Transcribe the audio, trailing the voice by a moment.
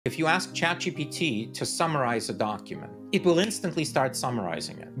If you ask ChatGPT to summarize a document, it will instantly start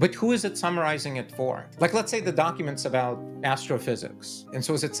summarizing it. But who is it summarizing it for? Like, let's say the document's about astrophysics. And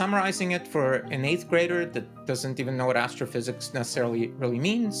so is it summarizing it for an 8th grader that doesn't even know what astrophysics necessarily really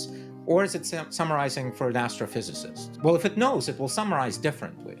means? Or is it summarizing for an astrophysicist? Well, if it knows, it will summarize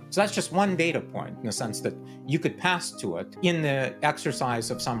differently. So that's just one data point in the sense that you could pass to it in the exercise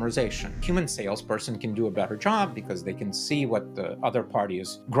of summarization. Human salesperson can do a better job because they can see what the other party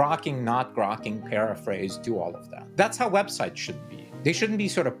is grokking, not grokking, paraphrase, do all of that. That's how websites should be. They shouldn't be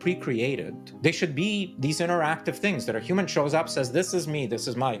sort of pre-created. They should be these interactive things that a human shows up, says, this is me, this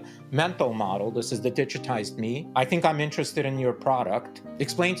is my mental model, this is the digitized me. I think I'm interested in your product.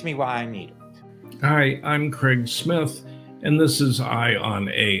 Explain to me why I need it. Hi, I'm Craig Smith, and this is Eye on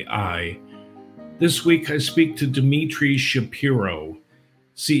AI. This week I speak to Dmitry Shapiro,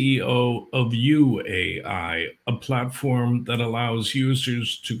 CEO of YouAi, a platform that allows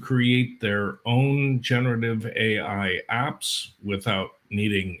users to create their own generative AI apps without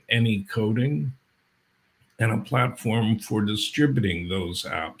needing any coding, and a platform for distributing those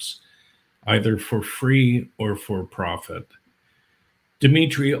apps, either for free or for profit.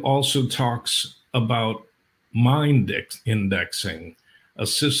 Dmitry also talks about mind indexing, a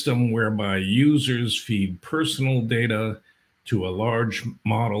system whereby users feed personal data to a large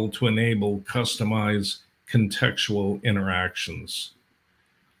model to enable customized contextual interactions.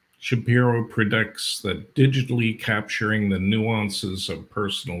 Shapiro predicts that digitally capturing the nuances of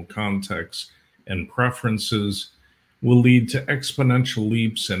personal context and preferences will lead to exponential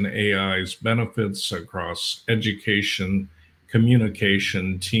leaps in AI's benefits across education,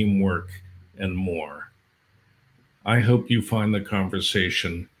 communication, teamwork, and more. I hope you find the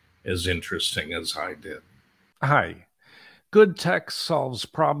conversation as interesting as I did. Hi. Good tech solves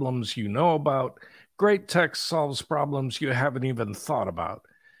problems you know about. Great tech solves problems you haven't even thought about.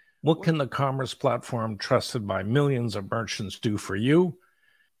 What can the commerce platform trusted by millions of merchants do for you?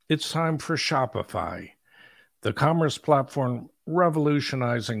 It's time for Shopify, the commerce platform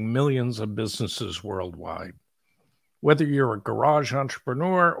revolutionizing millions of businesses worldwide. Whether you're a garage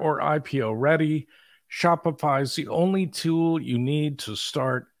entrepreneur or IPO ready, Shopify is the only tool you need to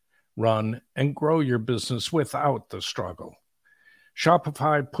start, run, and grow your business without the struggle.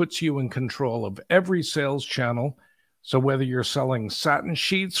 Shopify puts you in control of every sales channel, so whether you're selling satin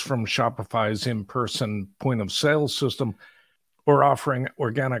sheets from Shopify's in-person point-of-sale system or offering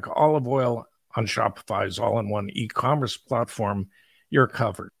organic olive oil on Shopify's all-in-one e-commerce platform, you're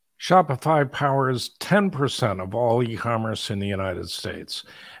covered. Shopify powers 10% of all e-commerce in the United States,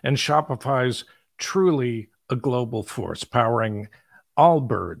 and Shopify's truly a global force, powering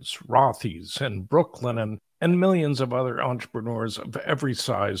Allbirds, Rothy's, and Brooklinen, and millions of other entrepreneurs of every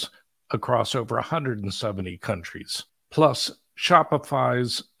size across over 170 countries. Plus,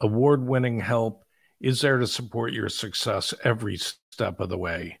 Shopify's award-winning help is there to support your success every step of the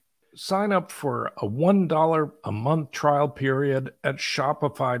way. Sign up for a $1 a month trial period at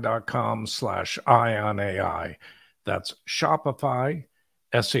shopify.com/eyeonai. That's Shopify,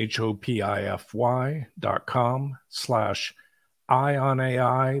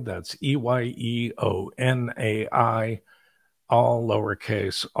 shopify.com/eyeonai. That's EYEONAI, all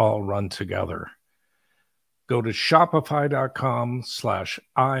lowercase, all run together. Go to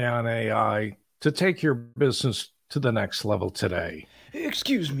shopify.com/eyeonai to take your business to the next level today.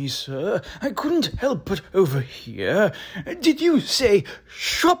 Excuse me, sir. I couldn't help but overhear. Did you say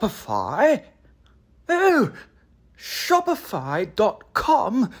Shopify? Oh,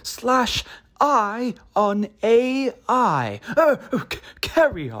 shopify.com/eyeonai. Oh,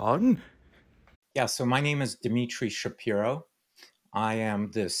 carry on. Yeah, so my name is Dmitry Shapiro. I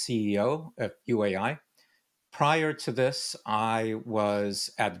am the CEO of YouAi. Prior to this, I was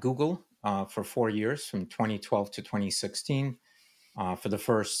at Google for 4 years, from 2012 to 2016. For the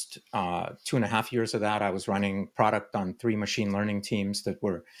first 2.5 years of that, I was running product on 3 machine learning teams that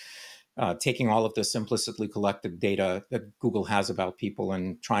were taking all of this implicitly collected data that Google has about people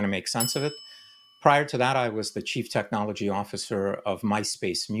and trying to make sense of it. Prior to that, I was the chief technology officer of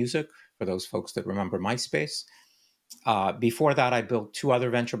MySpace Music, for those folks that remember MySpace. Before that, I built 2 other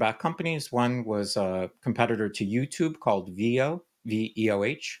venture-backed companies. One was a competitor to YouTube called VEOH,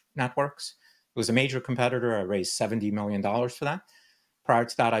 V-E-O-H Networks. It was a major competitor. I raised $70 million for that. Prior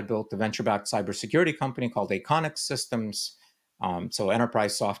to that, I built a venture-backed cybersecurity company called Aconix Systems. So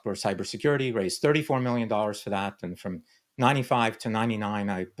enterprise software cybersecurity, raised $34 million for that. And from 95 to 99,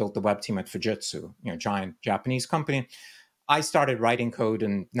 I built the web team at Fujitsu, giant Japanese company. I started writing code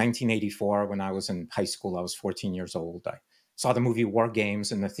in 1984 when I was in high school. I was 14 years old. I saw the movie War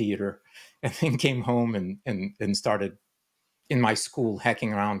Games in the theater and then came home and started in my school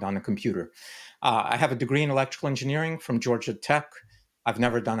hacking around on a computer. I have a degree in electrical engineering from Georgia Tech. I've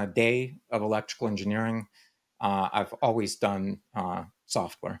never done a day of electrical engineering. I've always done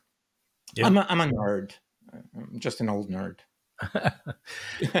software. Yeah. I'm a nerd. I'm just an old nerd.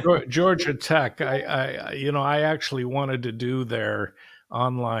 Georgia Tech, I actually wanted to do their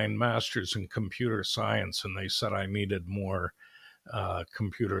online masters in computer science, and they said I needed more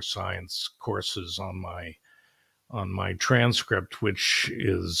computer science courses on my transcript, which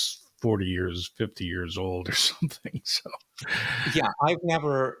is 40 years, 50 years old or something. So yeah,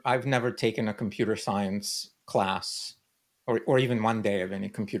 I've never taken a computer science class or even one day of any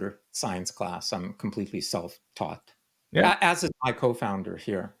computer science class. I'm completely self-taught. yeah, As is my co-founder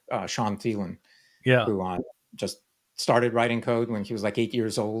here, Sean Thielen, yeah. who just started writing code when he was like 8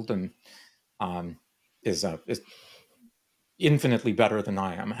 years old, and is infinitely better than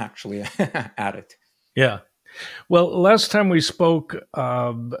I am actually at it. Yeah. Well, last time we spoke,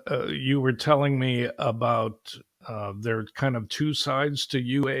 you were telling me about there are kind of two sides to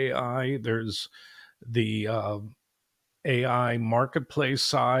UAI. There's the AI marketplace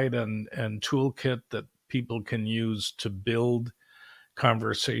side and toolkit that people can use to build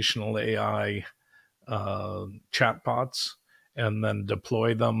conversational AI chatbots and then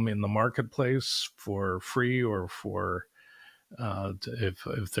deploy them in the marketplace for free or for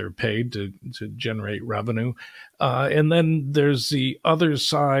if they're paid to generate revenue. And then there's the other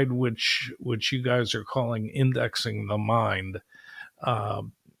side, which you guys are calling indexing the mind.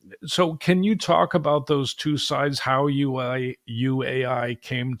 So can you talk about those two sides, how UAI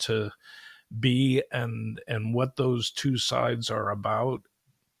came to be and what those two sides are about?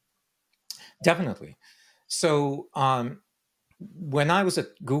 Definitely. So when I was at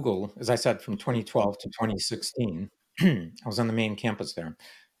Google, as I said, from 2012 to 2016, I was on the main campus there,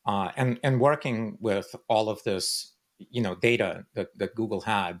 and working with all of this, data that Google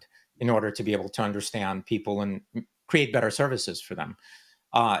had in order to be able to understand people and create better services for them.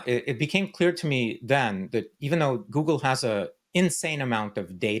 It became clear to me then that even though Google has an insane amount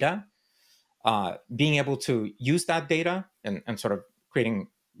of data, being able to use that data and sort of creating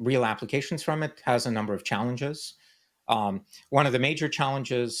real applications from it has a number of challenges. One of the major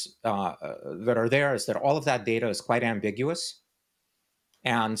challenges that are there is that all of that data is quite ambiguous.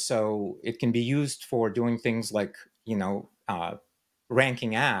 And so it can be used for doing things like,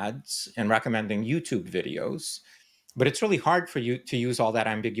 ranking ads and recommending YouTube videos. But it's really hard for you to use all that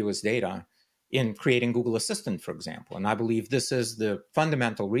ambiguous data in creating Google Assistant, for example. And I believe this is the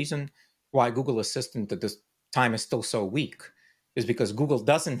fundamental reason why Google Assistant at this time is still so weak, is because Google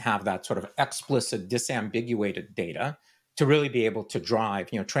doesn't have that sort of explicit, disambiguated data to really be able to drive,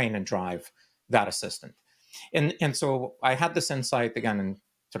 train and drive that assistant. And so I had this insight again in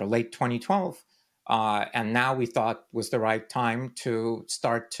sort of late 2012, and now we thought was the right time to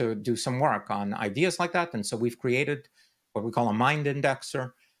start to do some work on ideas like that. And so we've created what we call a mind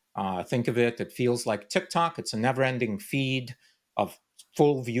indexer. Think of it, it feels like TikTok. It's a never-ending feed of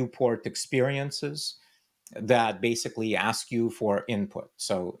full viewport experiences that basically ask you for input.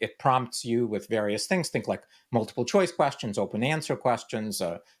 So it prompts you with various things. Think like multiple choice questions, open answer questions,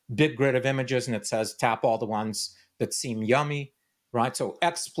 a big grid of images, and it says tap all the ones that seem yummy, right? So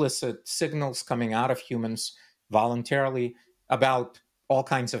explicit signals coming out of humans voluntarily about all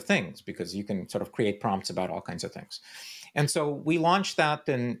kinds of things, because you can sort of create prompts about all kinds of things. And so we launched that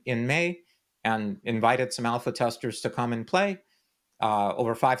in May and invited some alpha testers to come and play.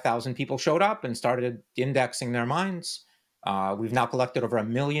 Over 5,000 people showed up and started indexing their minds. We've now collected over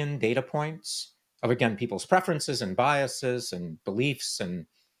 1 million data points of, again, people's preferences and biases and beliefs, and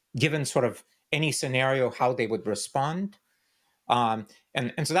given sort of any scenario, how they would respond. And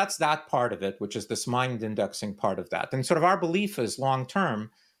so that's that part of it, which is this mind indexing part of that. And sort of our belief is long-term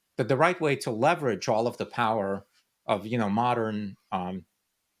that the right way to leverage all of the power of, modern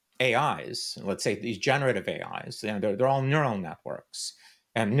AIs, let's say these generative AIs, they're all neural networks.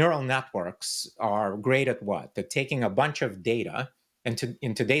 And neural networks are great at what? At taking a bunch of data, and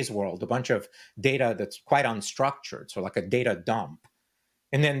in today's world, a bunch of data that's quite unstructured, so like a data dump,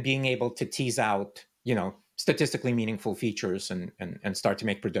 and then being able to tease out, statistically meaningful features and start to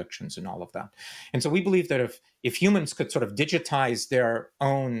make predictions and all of that. And so we believe that if humans could sort of digitize their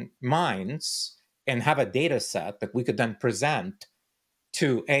own minds and have a data set that we could then present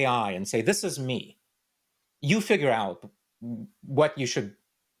to AI and say, this is me. You figure out what you should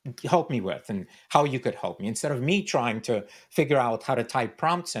help me with and how you could help me. Instead of me trying to figure out how to type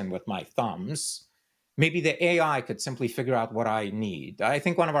prompts in with my thumbs, maybe the AI could simply figure out what I need. I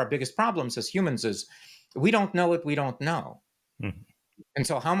think one of our biggest problems as humans is we don't know what we don't know. Mm-hmm. And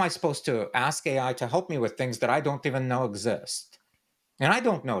so how am I supposed to ask AI to help me with things that I don't even know exist? And I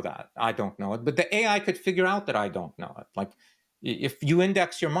don't know that. I don't know it. But the AI could figure out that I don't know it. Like if you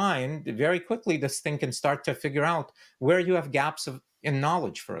index your mind, very quickly this thing can start to figure out where you have gaps in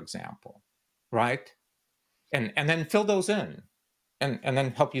knowledge, for example, right? And then fill those in. And then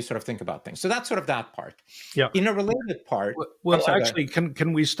help you sort of think about things. So that's sort of that part. Yeah. In a related part, well, actually,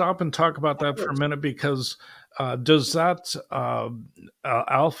 can we stop and talk about that for a minute? Because does that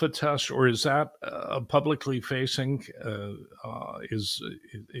alpha test, or is that publicly facing?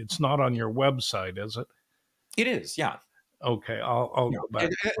 It's not on your website, is it? It is, yeah. Okay, I'll go back.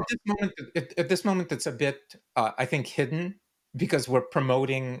 At this moment, it's a bit, I think, hidden because we're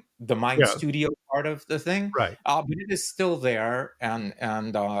promoting the Mind Studio part of the thing. Right. But it is still there, and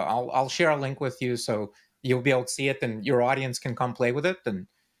I'll share a link with you so you'll be able to see it, and your audience can come play with it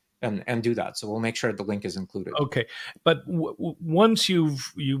and do that. So we'll make sure the link is included. Okay, but once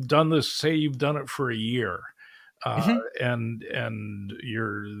you've done this, say you've done it for a year. And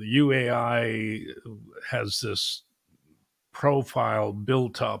your UAI has this profile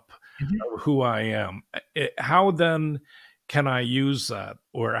built up of who I am. How then can I use that,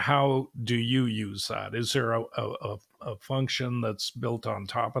 or how do you use that? Is there a function that's built on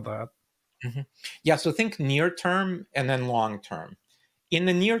top of that? Yeah, so think near term and then long term. In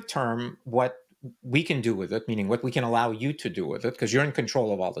the near term, what we can do with it, meaning what we can allow you to do with it, because you're in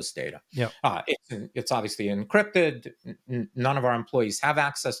control of all this data. Yeah, it's obviously encrypted. None of our employees have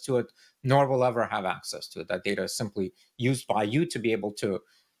access to it, nor will ever have access to it. That data is simply used by you to be able to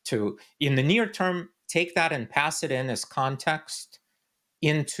in the near term, take that and pass it in as context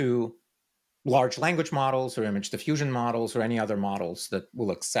into large language models or image diffusion models or any other models that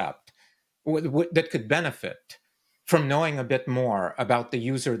will accept, that could benefit from knowing a bit more about the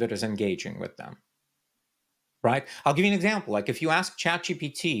user that is engaging with them, right? I'll give you an example. Like if you ask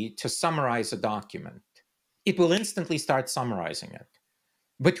ChatGPT to summarize a document, it will instantly start summarizing it.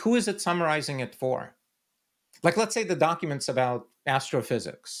 But who is it summarizing it for? Like, let's say the document's about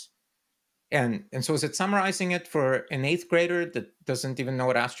astrophysics. And so is it summarizing it for an 8th grader that doesn't even know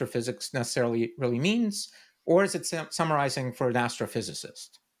what astrophysics necessarily really means? Or is it summarizing for an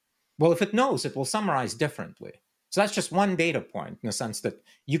astrophysicist? Well, if it knows, it will summarize differently. So that's just one data point in the sense that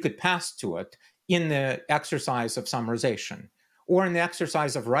you could pass to it in the exercise of summarization or in the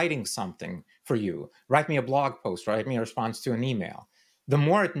exercise of writing something for you. Write me a blog post, write me a response to an email. The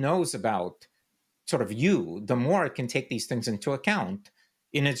more it knows about sort of you, the more it can take these things into account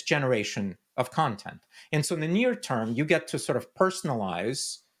in its generation of content. And so in the near term, you get to sort of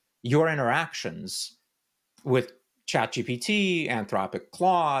personalize your interactions with ChatGPT, Anthropic,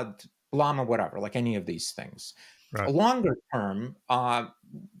 Claude, Llama, whatever, like any of these things. Right. Longer term,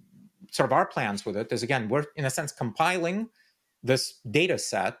 sort of our plans with it is, again, we're in a sense compiling this data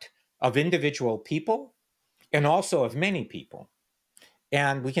set of individual people and also of many people.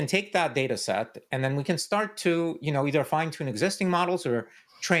 And we can take that data set and then we can start to, either fine tune existing models or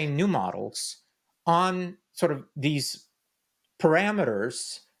train new models on sort of these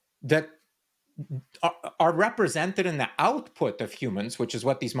parameters that are represented in the output of humans, which is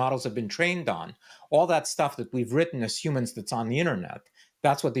what these models have been trained on. All that stuff that we've written as humans that's on the internet,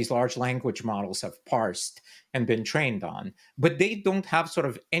 that's what these large language models have parsed and been trained on. But they don't have sort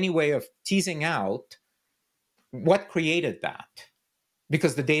of any way of teasing out what created that,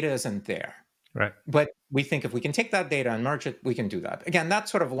 because the data isn't there. Right. But we think if we can take that data and merge it, we can do that. Again,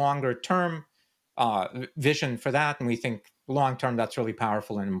 that's sort of longer term vision for that. And we think long term, that's really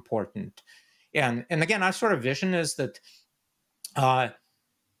powerful and important. And again, our sort of vision is that,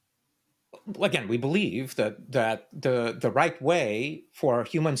 again, we believe that the right way for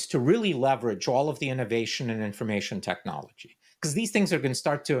humans to really leverage all of the innovation in information technology, because these things are going to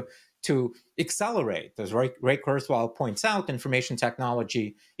start to accelerate. As Ray Kurzweil points out, information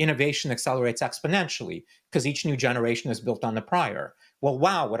technology innovation accelerates exponentially because each new generation is built on the prior. Well,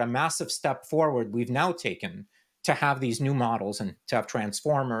 wow, what a massive step forward we've now taken to have these new models and to have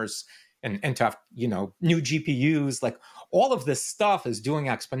transformers and to have, new GPUs. Like all of this stuff is doing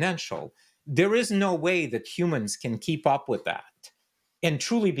exponential. There is no way that humans can keep up with that and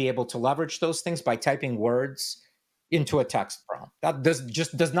truly be able to leverage those things by typing words into a text prompt. That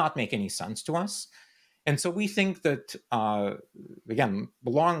does not make any sense to us. And so we think that, again,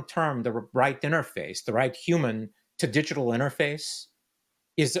 long term, the right interface, the right human to digital interface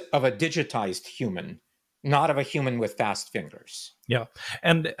is of a digitized human, not of a human with fast fingers. Yeah.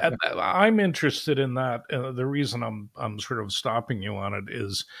 And I'm interested in that. The reason I'm sort of stopping you on it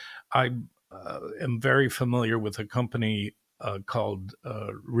is I am very familiar with a company called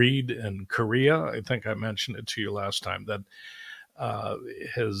Reed in Korea. I think I mentioned it to you last time, that uh,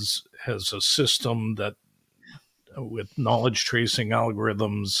 has a system that with knowledge tracing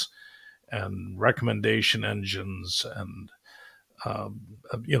algorithms and recommendation engines and a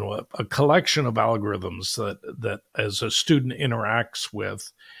collection of algorithms that as a student interacts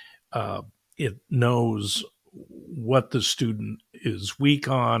with, it knows what the student is weak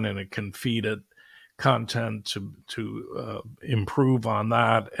on, and it can feed it content to improve on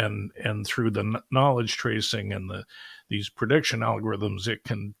that, and through the knowledge tracing and these prediction algorithms, it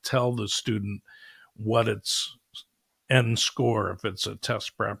can tell the student what its end score, if it's a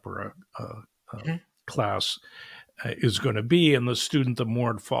test prep or a class, is going to be. And the student, the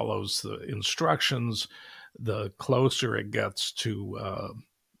more it follows the instructions, the closer it gets to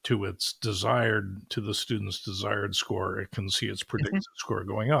the student's desired score. It can see its predicted score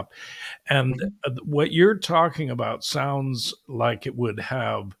going up. And what you're talking about sounds like it would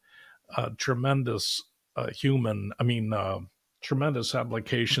have tremendous tremendous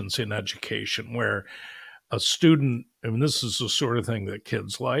applications in education, where a student, this is the sort of thing that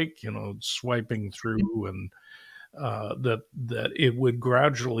kids like, swiping through, and that it would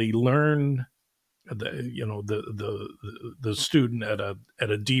gradually learn the student at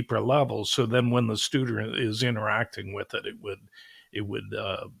a deeper level. So then when the student is interacting with it, it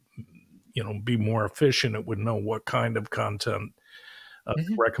would be more efficient. It would know what kind of content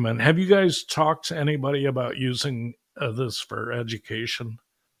to recommend. Have you guys talked to anybody about using this for education?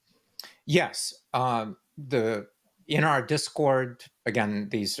 Yes. In our Discord, again,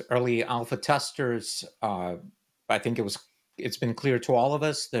 these early alpha testers, I think it's been clear to all of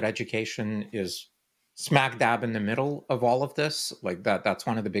us that education is smack dab in the middle of all of this. Like that's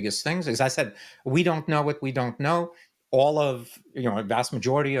one of the biggest things. As I said, we don't know what we don't know. All of, a vast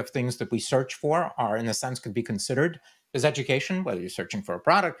majority of things that we search for are, in a sense, could be considered as education, whether you're searching for a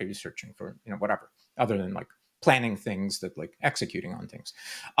product or you're searching for, whatever, other than like planning things, that like executing on things.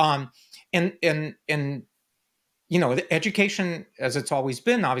 Education, as it's always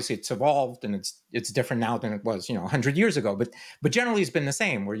been, obviously it's evolved and it's different now than it was, 100 years ago, but generally it's been the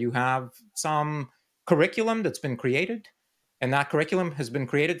same, where you have some curriculum that's been created, and that curriculum has been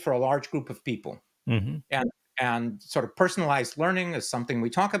created for a large group of people. And sort of personalized learning is something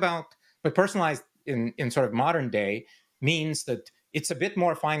we talk about, but personalized in sort of modern day means that it's a bit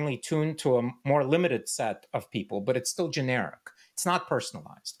more finely tuned to a more limited set of people, but it's still generic. It's not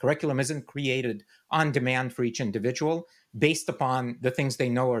personalized. Curriculum isn't created on demand for each individual based upon the things they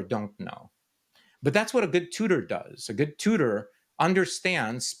know or don't know. But that's what a good tutor does. A good tutor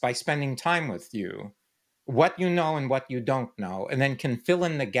understands, by spending time with you, what you know and what you don't know, and then can fill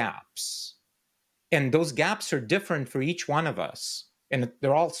in the gaps. And those gaps are different for each one of us. And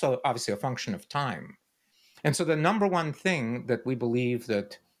they're also obviously a function of time. And so the number one thing that we believe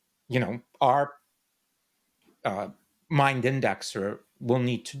that, our mind indexer will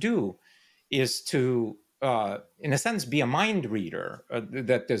need to do is to, in a sense, be a mind reader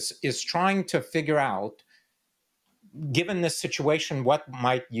that is trying to figure out, given this situation, what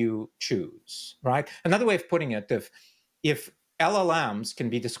might you choose, right? Another way of putting it, if LLMs can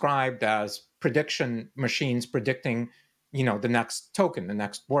be described as prediction machines predicting, the next token, the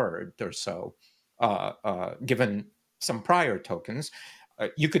next word or so, given some prior tokens,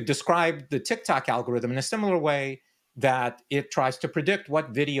 you could describe the TikTok algorithm in a similar way, that it tries to predict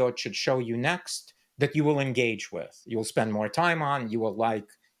what video it should show you next that you will engage with, you'll spend more time on, you will like,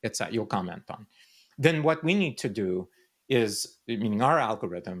 etc., you'll comment on. Then what we need to do is, meaning our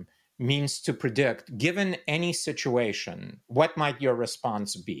algorithm, means to predict, given any situation, what might your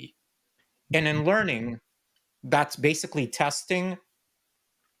response be? And in learning, that's basically testing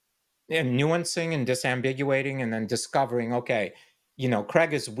and nuancing and disambiguating, and then discovering, okay,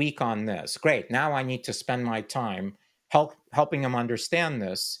 Craig is weak on this. Great. Now I need to spend my time helping him understand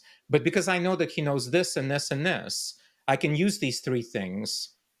this. But because I know that he knows this and this and this, I can use these three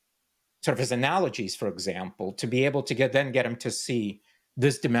things sort of as analogies, for example, to be able to get him to see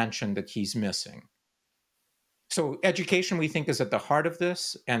this dimension that he's missing. So education, we think, is at the heart of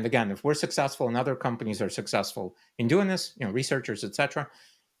this. And again, if we're successful and other companies are successful in doing this, researchers, et cetera,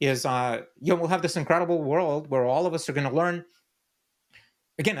 is, we'll have this incredible world where all of us are going to learn,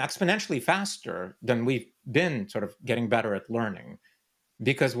 again, exponentially faster than we've been sort of getting better at learning,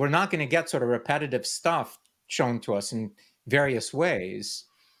 because we're not going to get sort of repetitive stuff shown to us in various ways,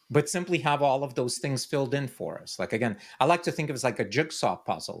 but simply have all of those things filled in for us. Like, again, I like to think of it as like a jigsaw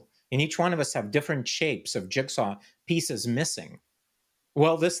puzzle, and each one of us have different shapes of jigsaw pieces missing.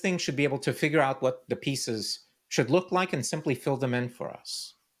 Well, this thing should be able to figure out what the pieces should look like and simply fill them in for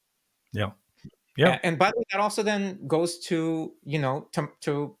us. Yeah. And by the way, that also then goes to,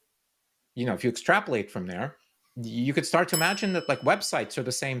 if you extrapolate from there, you could start to imagine that like websites are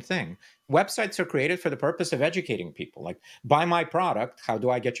the same thing. Websites are created for the purpose of educating people. Like, buy my product. How do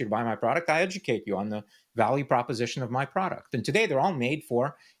I get you to buy my product? I educate you on the value proposition of my product. And today they're all made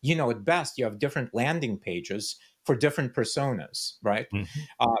for, at best, you have different landing pages for different personas, right?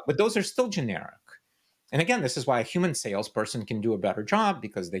 But those are still generic. And again, this is why a human salesperson can do a better job,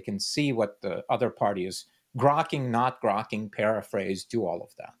 because they can see what the other party is grokking, not grokking, paraphrase, do all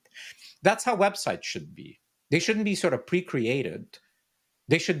of that. That's how websites should be. They shouldn't be sort of pre-created.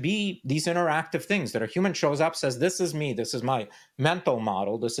 They should be these interactive things that a human shows up, says, this is me, this is my mental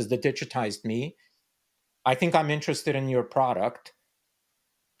model, this is the digitized me. I think I'm interested in your product.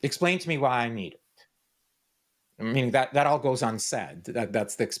 Explain to me why I need it. Meaning that all goes unsaid.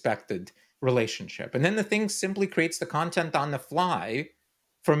 That's the expected relationship. And then the thing simply creates the content on the fly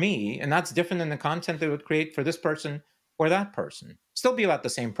for me, and that's different than the content that it would create for this person or that person. Still be about the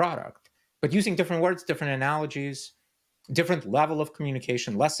same product, but using different words, different analogies, different level of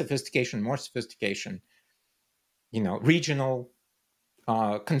communication, less sophistication, more sophistication, regional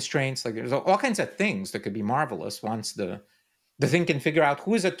constraints. Like, there's all kinds of things that could be marvelous once the thing can figure out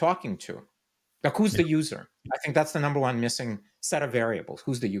who is it talking to. Like, who's the user? I think that's the number one missing set of variables.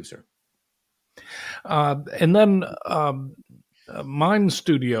 Who's the user? And then Mind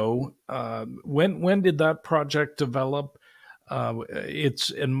Studio, when did that project develop?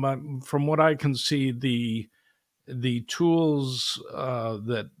 It's from what I can see, the tools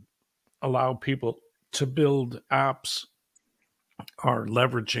that allow people to build apps are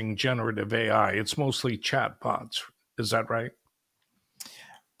leveraging generative AI. It's mostly chatbots. Is that right?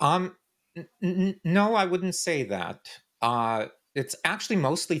 No, I wouldn't say that. It's actually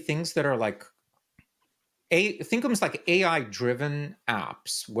mostly things that are like, think of them as like AI-driven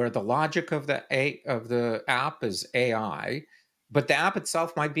apps, where the logic of the app is AI, but the app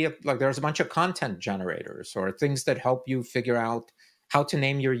itself might be like there's a bunch of content generators or things that help you figure out how to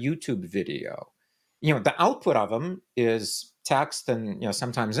name your YouTube video. The output of them is text and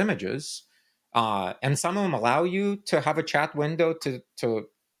sometimes images, and some of them allow you to have a chat window to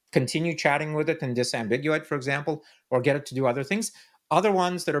continue chatting with it and disambiguate, for example, or get it to do other things. Other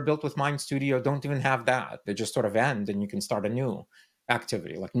ones that are built with Mind Studio don't even have that. They just sort of end, and you can start a new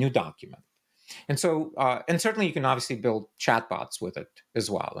activity, like new document. And so, and certainly you can obviously build chatbots with it as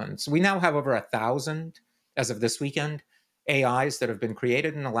well. And so we now have over 1,000, as of this weekend, AIs that have been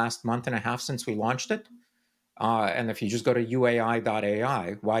created in the last month and a half since we launched it. And if you just go to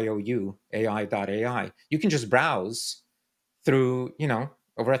youai.ai, youai.ai, you can just browse through,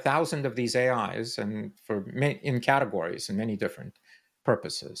 over 1,000 of these AIs, and in categories and many different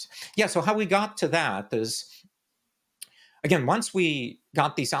purposes. Yeah, so how we got to that is, again, once we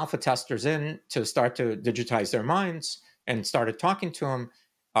got these alpha testers in to start to digitize their minds and started talking to them,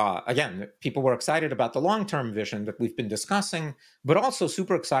 again, people were excited about the long-term vision that we've been discussing, but also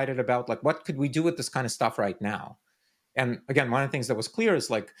super excited about like, what could we do with this kind of stuff right now? And again, one of the things that was clear is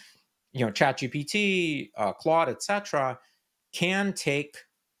like, ChatGPT, Claude, etc., can take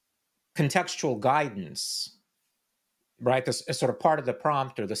contextual guidance, right, as sort of part of the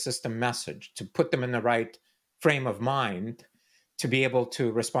prompt or the system message, to put them in the right frame of mind to be able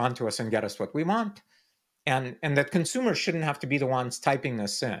to respond to us and get us what we want. And that consumers shouldn't have to be the ones typing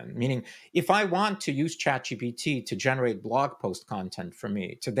this in. Meaning, if I want to use ChatGPT to generate blog post content for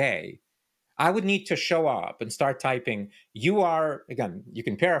me today, I would need to show up and start typing, again, you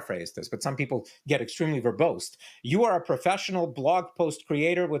can paraphrase this, but some people get extremely verbose. You are a professional blog post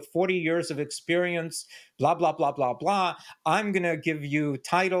creator with 40 years of experience, blah, blah, blah, blah, blah. I'm going to give you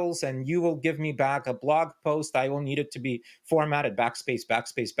titles and you will give me back a blog post. I will need it to be formatted, backspace,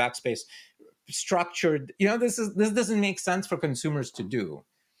 backspace, backspace, structured. This doesn't make sense for consumers to do.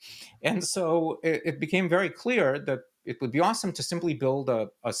 And so it became very clear that it would be awesome to simply build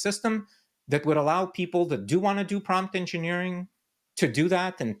a system that would allow people that do want to do prompt engineering to do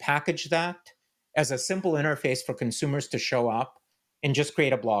that and package that as a simple interface for consumers to show up and just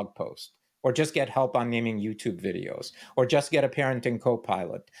create a blog post, or just get help on naming YouTube videos, or just get a parenting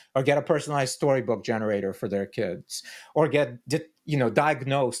co-pilot, or get a personalized storybook generator for their kids, or get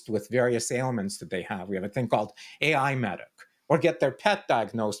diagnosed with various ailments that they have. We have a thing called AI Medic, or get their pet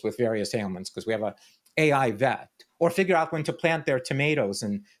diagnosed with various ailments because we have a AI vet, or figure out when to plant their tomatoes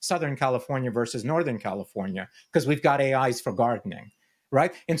in Southern California versus Northern California because we've got AIs for gardening,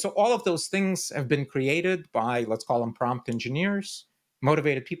 right? And so all of those things have been created by, let's call them prompt engineers,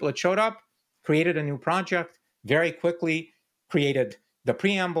 motivated people that showed up, created a new project, very quickly created the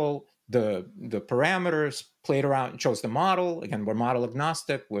preamble, the parameters, played around, chose the model. Again, we're model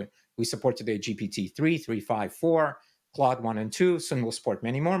agnostic. We support today GPT-3, 3, 5, 4. Claude 1 and 2. Soon we'll support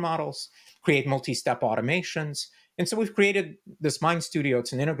many more models, create multi-step automations. And so we've created this Mind Studio.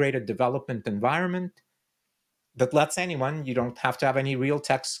 It's an integrated development environment that lets anyone, you don't have to have any real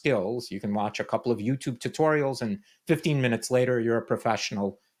tech skills. You can watch a couple of YouTube tutorials and 15 minutes later, you're a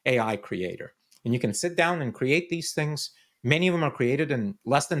professional AI creator. And you can sit down and create these things. Many of them are created in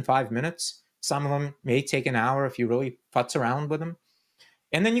less than 5 minutes. Some of them may take an hour if you really futz around with them.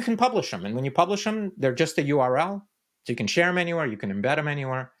 And then you can publish them. And when you publish them, they're just a URL. So you can share them anywhere, you can embed them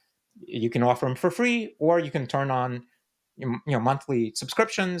anywhere. You can offer them for free, or you can turn on monthly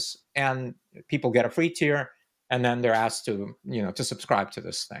subscriptions and people get a free tier. And then they're asked to, to subscribe to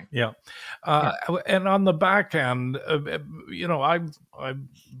this thing. Yeah. And on the back end, I've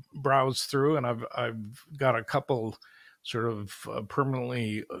browsed through and I've got a couple sort of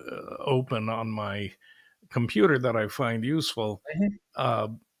permanently open on my computer that I find useful.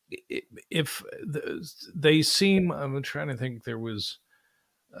 Mm-hmm. If they seem, I'm trying to think,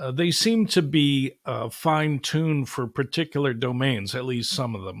 they seem to be fine-tuned for particular domains, at least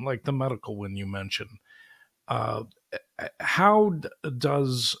some of them, like the medical one you mentioned. How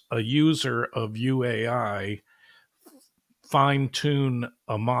does a user of YouAi fine-tune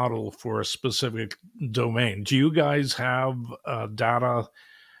a model for a specific domain? Do you guys have data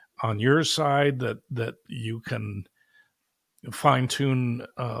on your side that you can fine-tune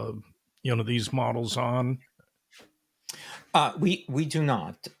these models on? We do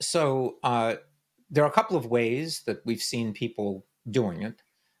not. So there are a couple of ways that we've seen people doing it.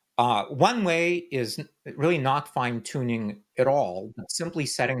 One way is really not fine-tuning at all, but simply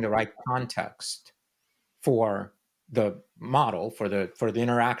setting the right context for the model, for the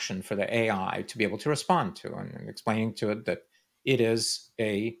interaction, for the AI to be able to respond to, and explaining to it that it is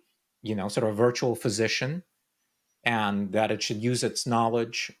a sort of virtual physician, and that it should use its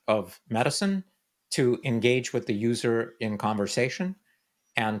knowledge of medicine to engage with the user in conversation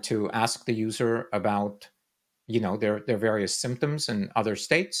and to ask the user about their various symptoms and other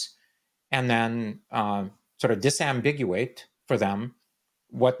states, and then sort of disambiguate for them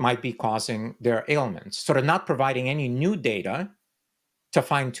what might be causing their ailments, sort of not providing any new data to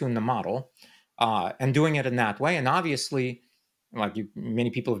fine-tune the model, and doing it in that way. And obviously, many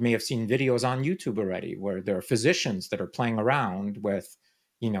people may have seen videos on YouTube already where there are physicians that are playing around with,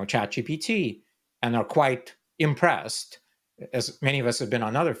 ChatGPT and are quite impressed, as many of us have been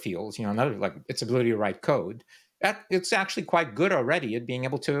on other fields, like its ability to write code. It's actually quite good already at being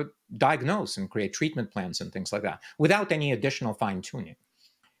able to diagnose and create treatment plans and things like that without any additional fine-tuning.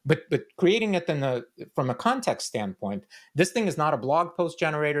 But creating it from a context standpoint, this thing is not a blog post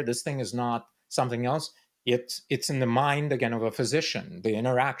generator. This thing is not something else. It's in the mind, again, of a physician. The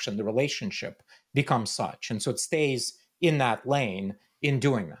interaction, the relationship becomes such. And so it stays in that lane in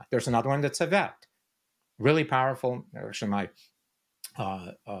doing that. There's another one that's a vet. Really powerful. Actually,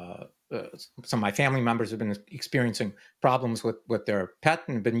 some of my family members have been experiencing problems with their pet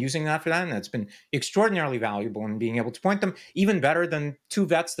and been using that for that. And it's been extraordinarily valuable in being able to point them, even better than 2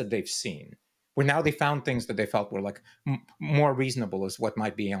 vets that they've seen, where now they found things that they felt were like more reasonable as what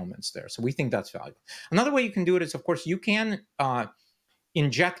might be ailments there. So we think that's valuable. Another way you can do it is, of course, you can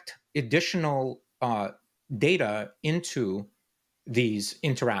inject additional data into these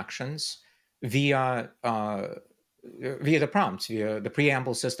interactions via the prompts, via the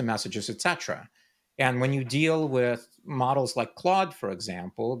preamble, system messages, etc. And when you deal with models like Claude, for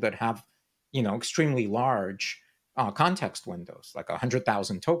example, that have extremely large context windows, like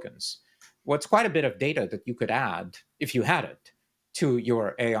 100,000 tokens, it's quite a bit of data that you could add, if you had it, to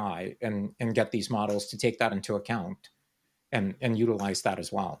your AI and get these models to take that into account and utilize that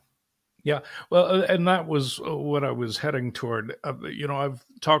as well. Yeah, well, and that was what I was heading toward. I've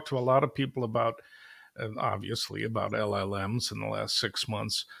talked to a lot of people about, obviously, about LLMs in the last 6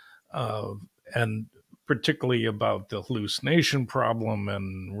 months, and particularly about the hallucination problem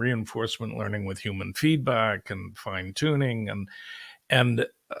and reinforcement learning with human feedback and fine tuning, and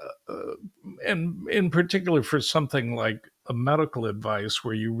in particular for something like a medical advice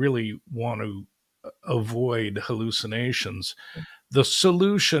where you really want to avoid hallucinations. The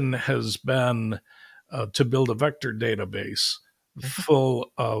solution has been to build a vector database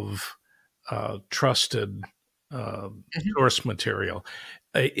full of trusted source material.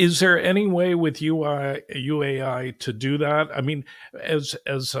 Is there any way with YouAi to do that? I mean, as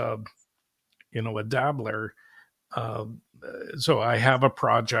a dabbler, so I have a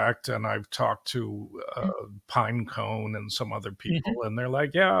project and I've talked to Pinecone and some other people, and they're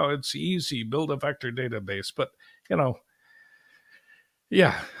like, yeah, it's easy, build a vector database. But, I'm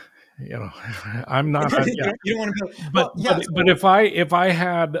not. You don't want to go. But if I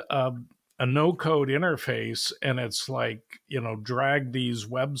had a no-code interface, and it's like, drag these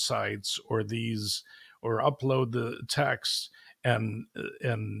websites or upload the text, and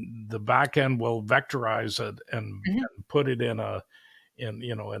the back end will vectorize it and put it in a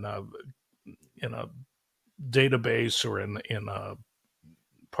database, or in a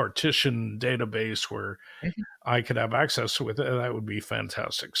partition database where I could have access to it. That would be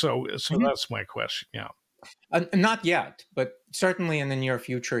fantastic. So that's my question. Yeah. Not yet, but certainly in the near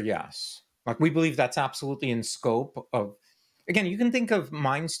future, yes. Like, we believe that's absolutely in scope of. Again, you can think of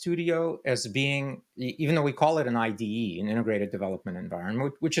Mind Studio as being, even though we call it an IDE, an integrated development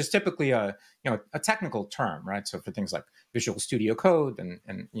environment, which is typically a technical term, right? So for things like Visual Studio Code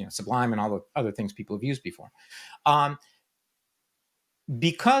and Sublime and all the other things people have used before,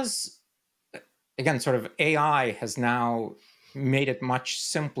 because again, sort of AI has now made it much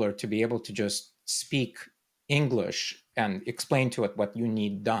simpler to be able to just speak English and explain to it what you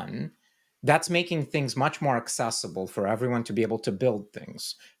need done. That's making things much more accessible for everyone to be able to build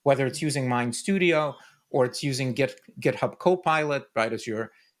things, whether it's using Mind Studio or it's using GitHub Copilot, right, as you're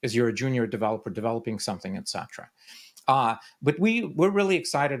a junior developer developing something, etc. But we're really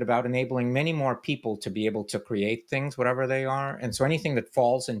excited about enabling many more people to be able to create things, whatever they are. And so anything that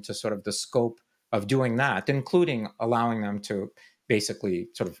falls into sort of the scope of doing that, including allowing them to basically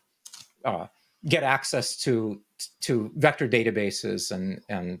sort of get access to vector databases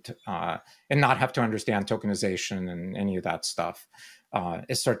and not have to understand tokenization and any of that stuff.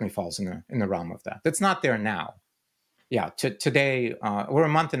 It certainly falls in the realm of that. It's not there now. Yeah, today we're a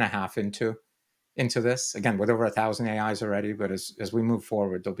month and a half into this, again, with over 1,000 AIs already. But as we move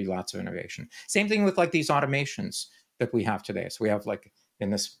forward, there'll be lots of innovation. Same thing with like these automations that we have today. So we have, like,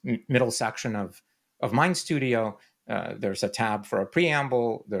 in this middle section of Mind Studio, there's a tab for a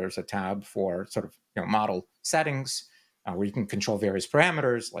preamble. There's a tab for sort of model settings, where you can control various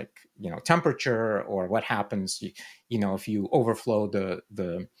parameters, like temperature, or what happens if you overflow the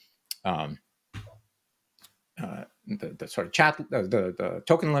sort of chat the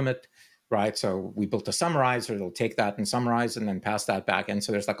token limit, right? So we built a summarizer. It'll take that and summarize and then pass that back in.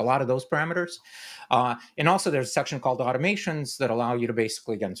 So there's like a lot of those parameters. And also there's a section called automations that allow you to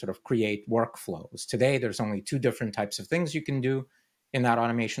basically, again, sort of create workflows. Today, there's only 2 different types of things you can do in that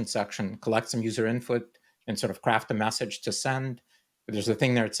automation section: collect some user input and sort of craft a message to send. But there's a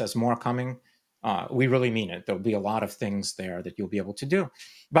thing there that says more coming. We really mean it. There'll be a lot of things there that you'll be able to do.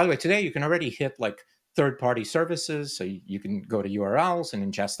 By the way, today you can already hit like third-party services. So you can go to URLs and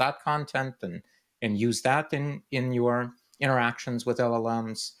ingest that content and use that in your interactions with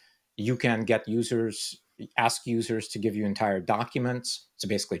LLMs. You can get ask users to give you entire documents. So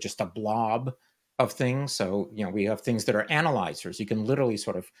basically just a blob of things. So, we have things that are analyzers. You can literally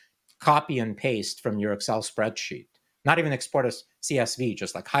sort of copy and paste from your Excel spreadsheet, not even export as CSV,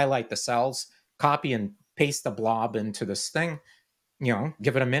 just like highlight the cells, copy and paste the blob into this thing,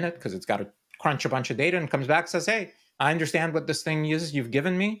 give it a minute because it's got to crunch a bunch of data, and comes back and says, hey, I understand what this thing is you've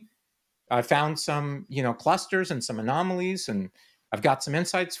given me. I found some, clusters and some anomalies, and I've got some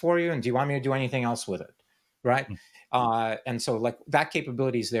insights for you. And do you want me to do anything else with it? Right. And so like that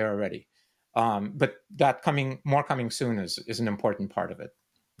capability is there already. But that coming soon is an important part of it.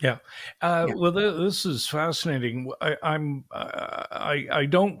 Yeah. Well, this is fascinating. I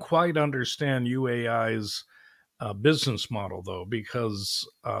don't quite understand UAI's business model, though, because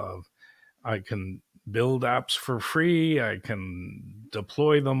I can build apps for free. I can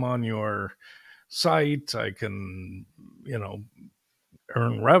deploy them on your site. I can,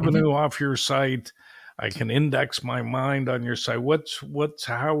 earn revenue off your site. I can index my mind on your site.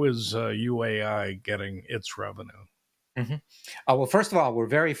 How is UAI getting its revenue? Well, first of all, we're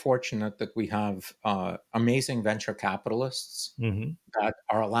very fortunate that we have amazing venture capitalists that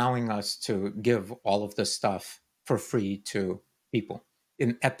are allowing us to give all of this stuff for free to people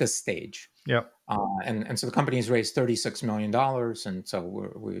at this stage. Yeah. And so the company's raised $36 million, and so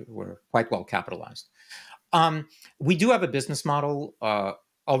we're quite well capitalized. We do have a business model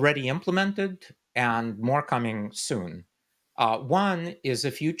already implemented, and more coming soon. One is,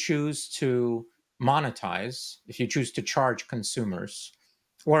 if you choose to monetize, if you choose to charge consumers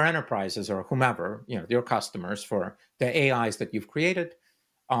or enterprises or whomever, your customers, for the AIs that you've created,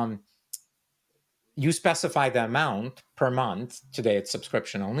 you specify the amount per month. Today it's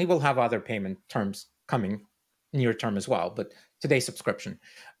subscription only. We'll have other payment terms coming near term as well, but today's subscription.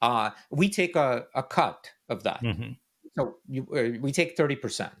 We take a cut of that. So we take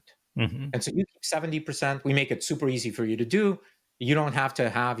 30%. And so you keep 70%. We make it super easy for you to do. You don't have to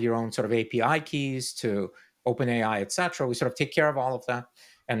have your own sort of API keys to OpenAI, et cetera. We sort of take care of all of that.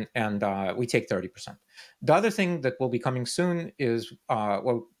 and we take 30%. The other thing that will be coming soon is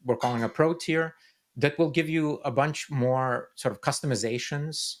what we're calling a pro tier that will give you a bunch more sort of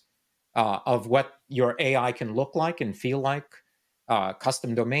customizations of what your AI can look like and feel like,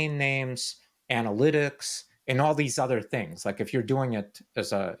 custom domain names, analytics, and all these other things. Like if you're doing it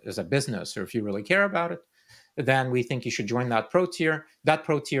as a business, or if you really care about it, then we think you should join that pro tier. That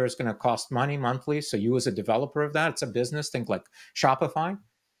pro tier is going to cost money monthly. So you as a developer of that, it's a business, think like Shopify,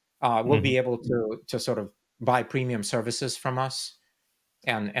 will be able to sort of buy premium services from us,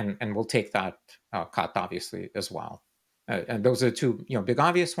 and we'll take that cut obviously as well. And those are the two big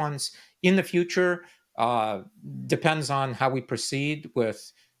obvious ones. In the future, depends on how we proceed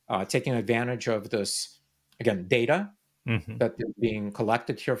with taking advantage of this, again, data that is being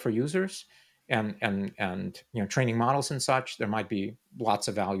collected here for users, and training models and such. There might be lots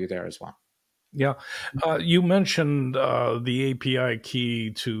of value there as well. Yeah. You mentioned the API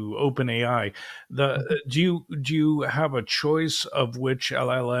key to OpenAI. Do you have a choice of which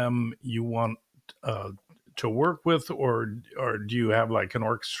LLM you want to work with, or do you have like an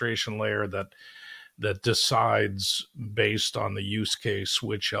orchestration layer that decides based on the use case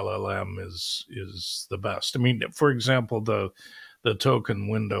which LLM is the best? I mean, for example, the token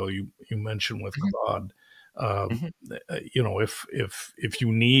window you mentioned with Claude. If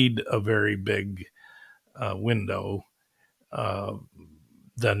you need a very big window,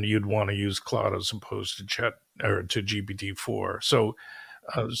 then you'd want to use Claude as opposed to Chat or to GPT-4. So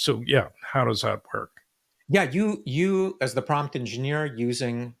yeah, how does that work? Yeah, you as the prompt engineer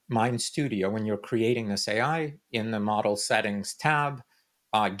using Mind Studio, when you're creating this AI in the model settings tab,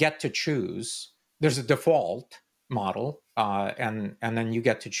 get to choose. There's a default model, and then you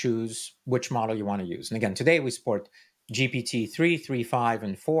get to choose which model you want to use. And again, today we support GPT-3, 3, 5,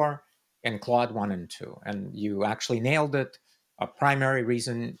 and 4, and Claude 1 and 2. And you actually nailed it. A primary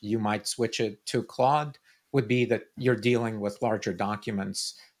reason you might switch it to Claude would be that you're dealing with larger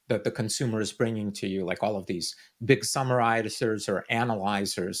documents that the consumer is bringing to you, like all of these big summarizers or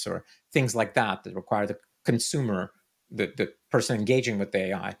analyzers or things like that require the consumer, the person engaging with the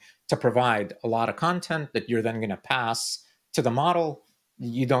AI, to provide a lot of content that you're then going to pass to the model.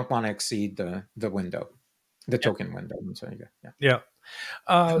 You don't want to exceed the window, the token window. So yeah.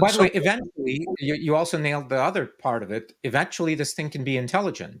 By the way, eventually, you also nailed the other part of it. Eventually, this thing can be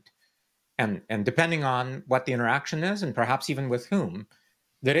intelligent, and depending on what the interaction is, and perhaps even with whom,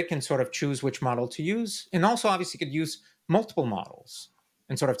 that it can sort of choose which model to use, and also obviously could use multiple models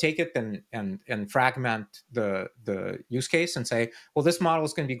and sort of take it and fragment the use case and say, well, this model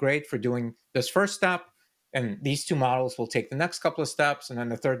is going to be great for doing this first step, and these two models will take the next couple of steps, and then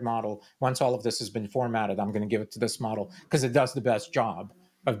the third model, once all of this has been formatted, I'm going to give it to this model because it does the best job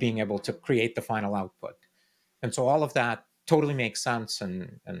of being able to create the final output. And so all of that totally makes sense,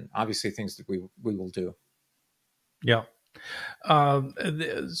 and obviously things that we will do. Yeah.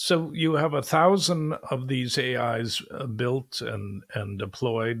 So you have 1,000 of these AIs built and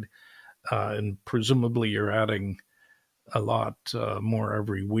deployed, and presumably you're adding a lot more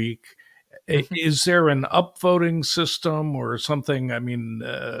every week. Is there an upvoting system or something? I mean,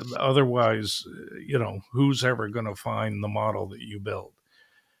 otherwise, who's ever going to find the model that you build?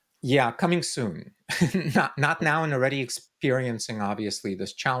 Yeah, coming soon. not now, and already experiencing obviously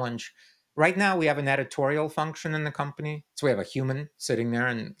this challenge. Right now, we have an editorial function in the company. So we have a human sitting there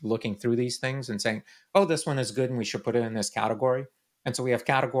and looking through these things and saying, oh, this one is good and we should put it in this category. And so we have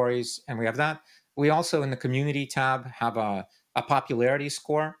categories and we have that. We also, in the community tab, have a popularity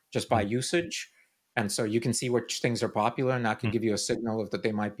score just by usage. And so you can see which things are popular, and that can give you a signal of that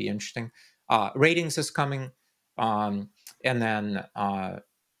they might be interesting. Ratings is coming. And then,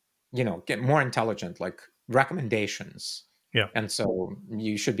 get more intelligent, like recommendations. Yeah. And so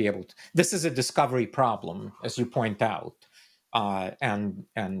you should be able to, this is a discovery problem, as you point out, and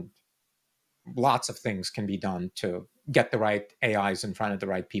lots of things can be done to get the right AIs in front of the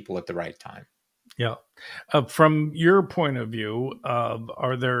right people at the right time. Yeah. From your point of view,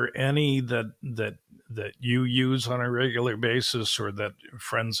 are there any that you use on a regular basis, or that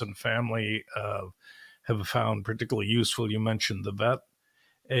friends and family have found particularly useful? You mentioned the vet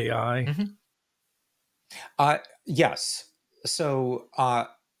AI. Yes. So I'm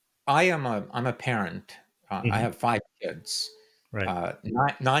a parent. I have 5 kids, Right.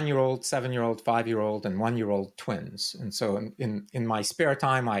 9-year-old, 7-year-old, 5-year-old, and 1-year-old twins. And so in my spare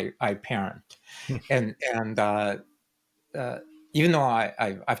time, I parent, and even though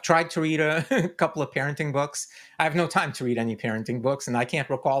I've tried to read a couple of parenting books, I have no time to read any parenting books, and I can't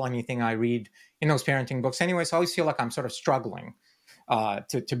recall anything I read in those parenting books anyway. So I always feel like I'm sort of struggling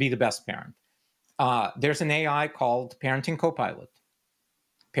to be the best parent. There's an AI called Parenting Copilot.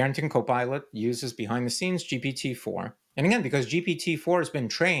 Parenting Copilot uses behind the scenes GPT-4. And again, because GPT-4 has been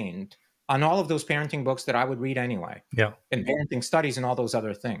trained on all of those parenting books that I would read anyway, and parenting studies and all those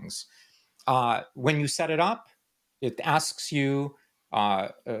other things. When you set it up, it asks you,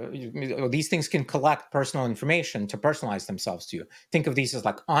 these things can collect personal information to personalize themselves to you. Think of these as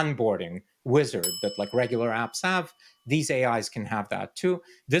like onboarding wizard that like regular apps have. These AIs can have that too.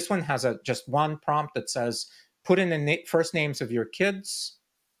 This one has just one prompt that says, put in the first names of your kids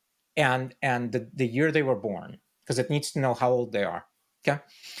and the year they were born, because it needs to know how old they are. Okay.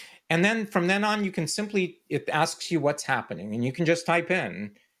 And then from then on, you can simply, it asks you what's happening, and you can just type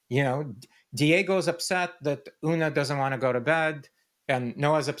in, Diego's upset that Una doesn't want to go to bed, and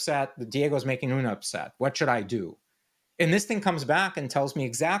Noah's upset that Diego's making Una upset. What should I do? And this thing comes back and tells me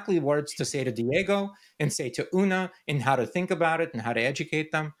exactly words to say to Diego and say to Una, and how to think about it and how to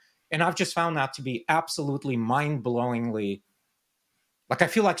educate them. And I've just found that to be absolutely mind-blowingly, like I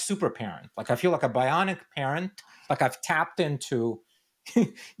feel like super parent, like I feel like a bionic parent, like I've tapped into,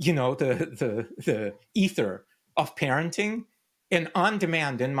 the ether of parenting, and on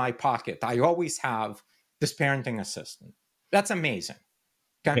demand in my pocket, I always have this parenting assistant. That's amazing.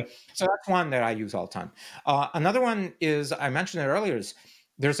 Okay. So that's one that I use all the time. Another one is, I mentioned it earlier, is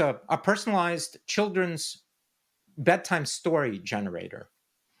there's a personalized children's bedtime story generator.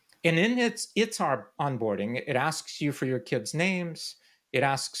 And in its our onboarding, it asks you for your kids' names. It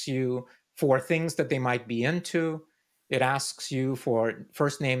asks you for things that they might be into. It asks you for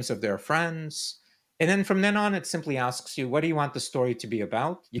first names of their friends. And then from then on, it simply asks you, what do you want the story to be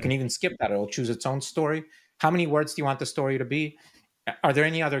about? You can even skip that. It'll choose its own story. How many words do you want the story to be? Are there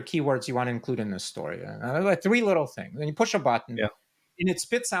any other keywords you want to include in this story? Like 3 little things. Then you push a button, and it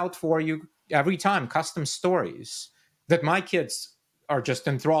spits out for you every time custom stories that my kids are just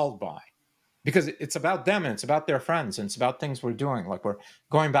enthralled by, because it's about them and it's about their friends and it's about things we're doing. Like we're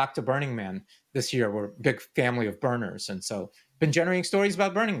going back to Burning Man this year. We're a big family of burners, and so been generating stories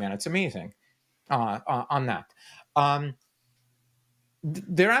about Burning Man. It's amazing on that.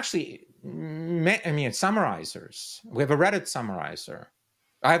 They're actually, summarizers. We have a Reddit summarizer.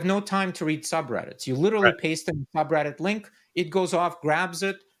 I have no time to read subreddits. You literally paste in a subreddit link, it goes off, grabs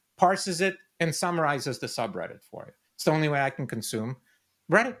it, parses it, and summarizes the subreddit for you. It's the only way I can consume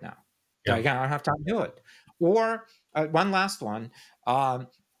Reddit now. I don't have time to do it. Or one last one. So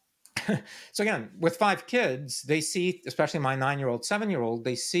again, with 5 kids, they see, especially my 9-year-old, 7-year-old,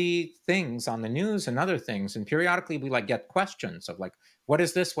 they see things on the news and other things. And periodically we get questions of like, what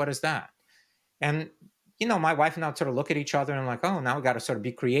is this? What is that? And, my wife and I sort of look at each other and like, oh, now we got to sort of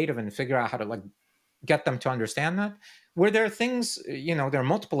be creative and figure out how to get them to understand that. Where there are things, there are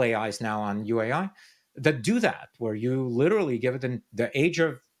multiple AIs now on YouAi that do that, where you literally give it the age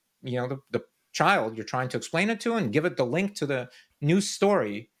of, the child you're trying to explain it to, and give it the link to the news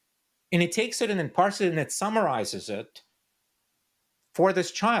story. And it takes it and then parses it and it summarizes it for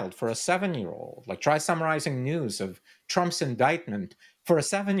this child, for a 7-year-old. Like try summarizing news of Trump's indictment for a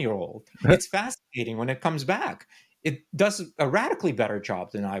 7-year-old. It's fascinating when it comes back. It does a radically better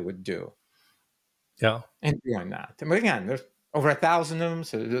job than I would do. Yeah. And doing that. I mean, again, there's over 1,000 of them.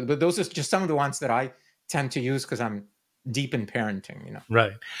 So, but those are just some of the ones that I tend to use because I'm deep in parenting,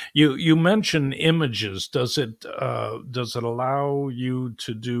 Right. You mentioned images. Does it allow you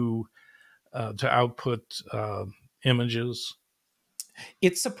to do to output images?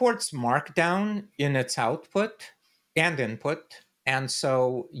 It supports Markdown in its output and input. And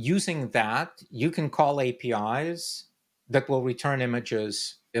so using that, you can call APIs that will return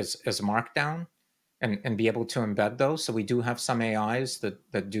images as Markdown and be able to embed those. So we do have some AIs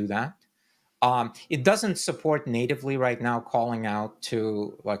that do that. It doesn't support natively right now calling out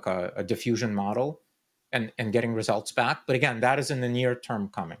to like a diffusion model and getting results back. But again, that is in the near term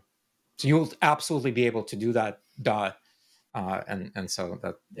coming. So you'll absolutely be able to do that. And so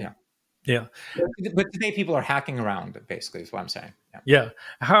that, Yeah. But today people are hacking around it, basically, is what I'm saying. Yeah.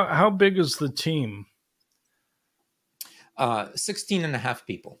 How big is the team? 16 and a half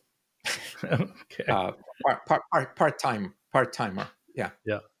people. Okay. Part-timer. Yeah.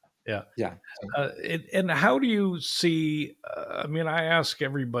 And how do you see, I ask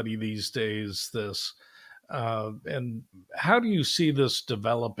everybody these days this, and how do you see this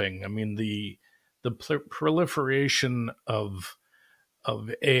developing? I mean, the proliferation of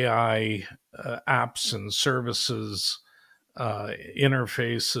AI apps and services,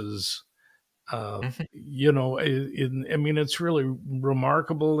 interfaces, it's really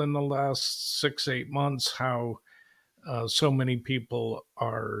remarkable in the last 6-8 months how so many people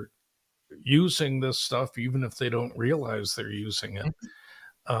are using this stuff, even if they don't realize they're using it.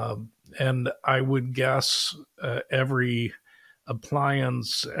 And I would guess every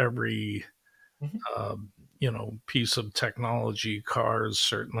appliance, every Mhm. piece of technology, cars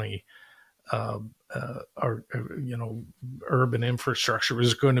certainly, our urban infrastructure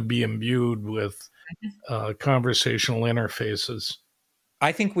is going to be imbued with conversational interfaces.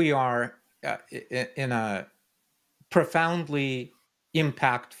 I think we are in a profoundly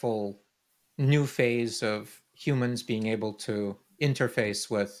impactful new phase of humans being able to interface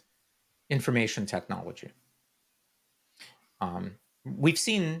with information technology. We've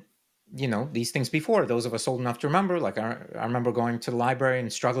seen, these things before. Those of us old enough to remember, like I remember going to the library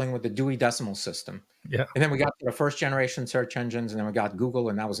and struggling with the Dewey Decimal System. Yeah. And then we got to the first generation search engines, and then we got Google,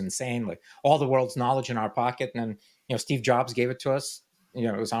 and that was insane. Like all the world's knowledge in our pocket. And then, Steve Jobs gave it to us.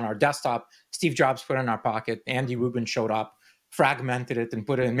 It was on our desktop. Steve Jobs put it in our pocket. Andy Rubin showed up, fragmented it, and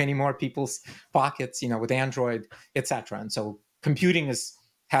put it in many more people's pockets, with Android, etc. And so computing has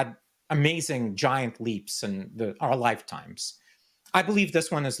had amazing giant leaps in our lifetimes. I believe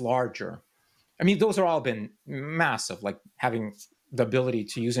this one is larger. I mean, those are all been massive, like having the ability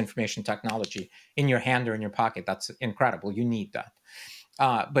to use information technology in your hand or in your pocket. That's incredible. You need that.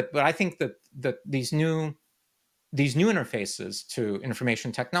 But I think that these new interfaces to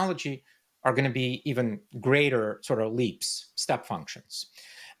information technology are going to be even greater sort of leaps, step functions.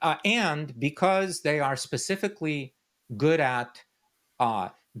 And because they are specifically good at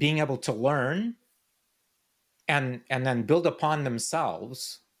being able to learn and then build upon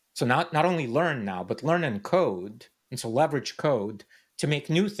themselves. So not only learn now, but learn and code, and so leverage code to make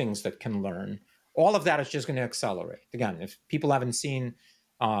new things that can learn. All of that is just going to accelerate. Again, if people haven't seen,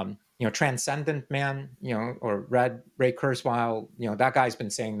 Transcendent Man, or read Ray Kurzweil, that guy's been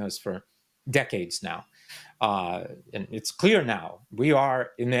saying this for decades now. And it's clear now we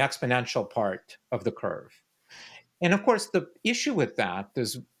are in the exponential part of the curve. And of course, the issue with that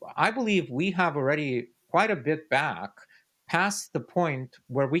is I believe we have already quite a bit back past the point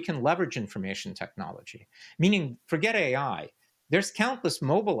where we can leverage information technology, meaning forget AI. There's countless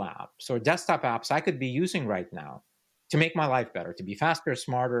mobile apps or desktop apps I could be using right now to make my life better, to be faster,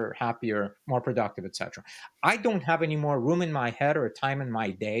 smarter, happier, more productive, etc. I don't have any more room in my head or time in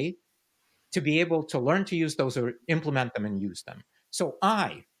my day to be able to learn to use those or implement them and use them. So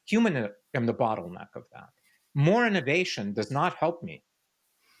I, human, am the bottleneck of that. More innovation does not help me.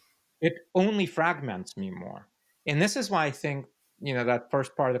 It only fragments me more. And this is why I think, that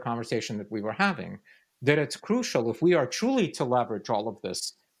first part of the conversation that we were having, that it's crucial if we are truly to leverage all of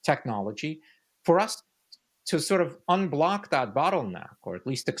this technology for us to sort of unblock that bottleneck or at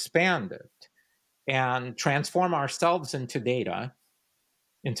least expand it and transform ourselves into data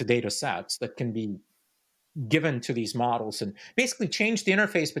sets that can be given to these models and basically change the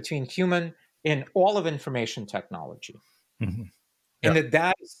interface between human and all of information technology. Mm-hmm. And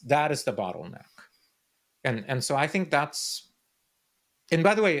that is the bottleneck. And so I think that's, and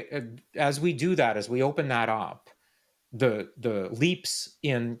by the way, as we do that, as we open that up, the leaps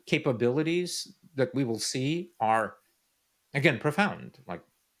in capabilities that we will see are, again, profound. Like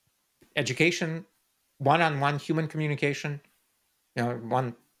education, one-on-one human communication.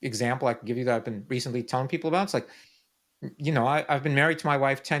 One example I can give you that I've been recently telling people about, it's like, I've been married to my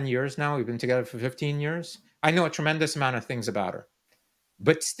wife 10 years now. We've been together for 15 years. I know a tremendous amount of things about her.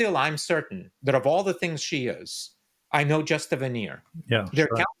 But still, I'm certain that of all the things she is, I know just the veneer. Yeah, there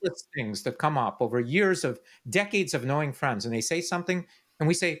are countless things that come up over years of decades of knowing friends, and they say something, and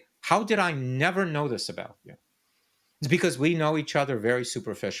we say, how did I never know this about you? It's because we know each other very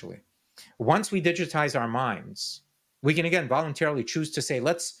superficially. Once we digitize our minds, we can, again, voluntarily choose to say,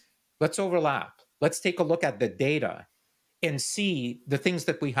 let's overlap. Let's take a look at the data and see the things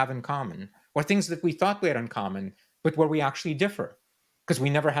that we have in common, or things that we thought we had in common, but where we actually differ, because we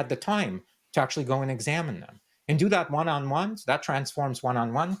never had the time to actually go and examine them. And do that one-on-one. So that transforms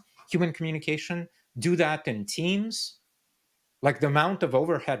one-on-one human communication. Do that in teams. Like the amount of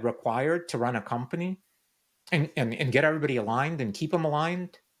overhead required to run a company and get everybody aligned and keep them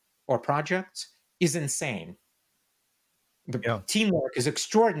aligned, or projects, is insane. The teamwork is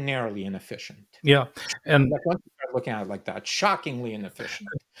extraordinarily inefficient. Yeah. And like once you start looking at it like that, shockingly inefficient.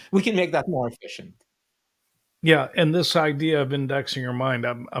 We can make that more efficient. Yeah, and this idea of indexing your mind,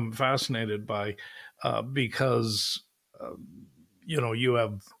 I'm fascinated by, because you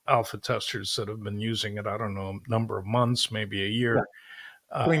have alpha testers that have been using it. I don't know, a number of months, maybe a year,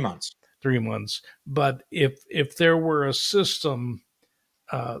 3 months. 3 months. But if there were a system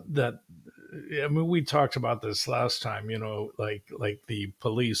that, I mean, we talked about this last time, like the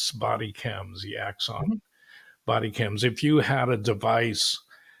police body cams, the Axon body cams. If you had a device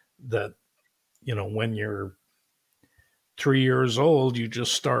that, when you're 3 years old, you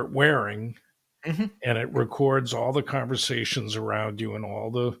just start wearing, and it records all the conversations around you and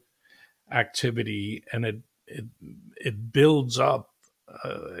all the activity, and it builds up,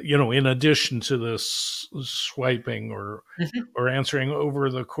 in addition to this swiping or answering over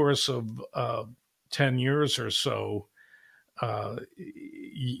the course of 10 years or so,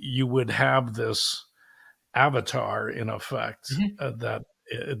 you would have this avatar in effect that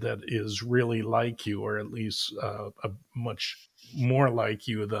is really like you, or at least a much more like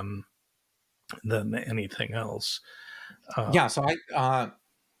you than anything else. Yeah, so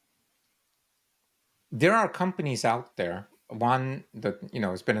there are companies out there. One that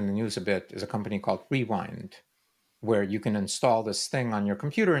has been in the news a bit is a company called Rewind, where you can install this thing on your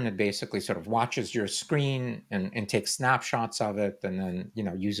computer, and it basically sort of watches your screen and takes snapshots of it, and then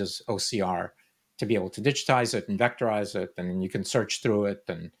uses OCR to be able to digitize it and vectorize it, and then you can search through it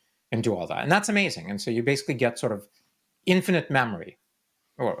and do all that, and that's amazing. And so you basically get sort of infinite memory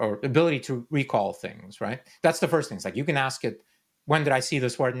or ability to recall things, right? That's the first thing. It's like you can ask it, when did I see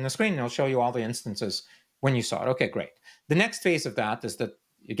this word in the screen? And it'll show you all the instances when you saw it. Okay, great. The next phase of that is that,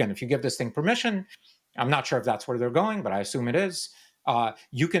 again, if you give this thing permission, I'm not sure if that's where they're going, but I assume it is.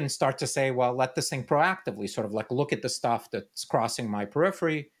 You can start to say, well, let this thing proactively sort of like look at the stuff that's crossing my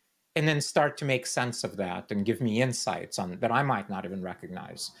periphery, and then start to make sense of that and give me insights on that I might not even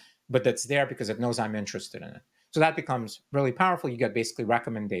recognize, but that's there because it knows I'm interested in it. So that becomes really powerful. You get basically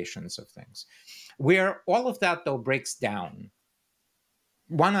recommendations of things. Where all of that, though, breaks down,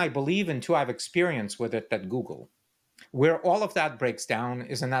 one, I believe, and two, I've experience with it at Google. Where all of that breaks down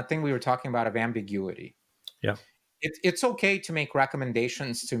is in that thing we were talking about of ambiguity. Yeah. It's okay to make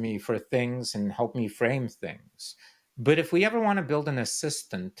recommendations to me for things and help me frame things. But if we ever want to build an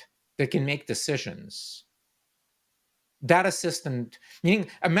assistant that can make decisions, that assistant, meaning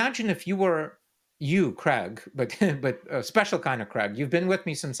imagine if you were Craig, but a special kind of Craig. You've been with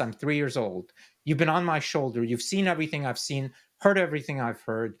me since I'm 3 years old. You've been on my shoulder. You've seen everything I've seen, heard everything I've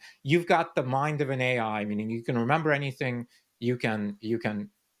heard. You've got the mind of an AI, meaning you can remember anything. You can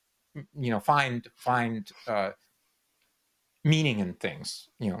find meaning in things,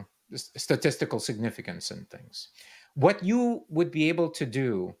 statistical significance in things. What you would be able to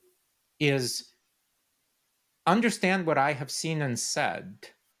do is understand what I have seen and said,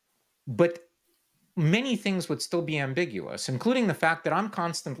 but many things would still be ambiguous, including the fact that I'm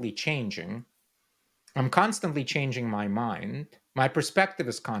constantly changing. I'm constantly changing my mind. My perspective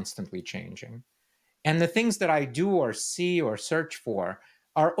is constantly changing. And the things that I do or see or search for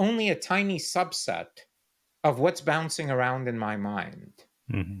are only a tiny subset of what's bouncing around in my mind.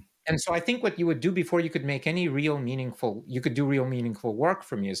 Mm-hmm. And so I think what you would do before you could make any real meaningful work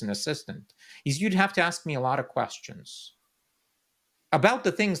for me as an assistant is you'd have to ask me a lot of questions about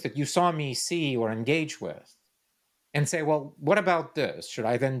the things that you saw me see or engage with, and say, well, what about this? Should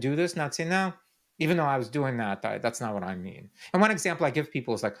I then do this? Not say, no, even though I was doing that, that's not what I mean. And one example I give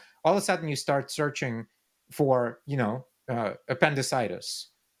people is like, all of a sudden you start searching for, appendicitis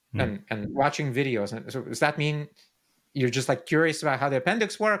and watching videos. And so does that mean you're just like curious about how the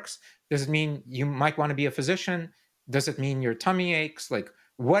appendix works? Does it mean you might want to be a physician? Does it mean your tummy aches? Like,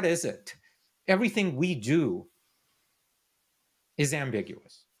 what is it? Everything we do is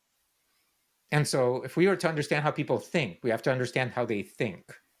ambiguous. And so if we were to understand how people think, we have to understand how they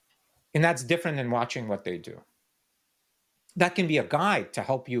think. And that's different than watching what they do. That can be a guide to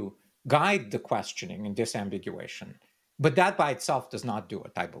help you guide the questioning and disambiguation. But that by itself does not do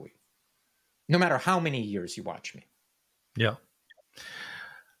it, I believe, no matter how many years you watch me. Yeah.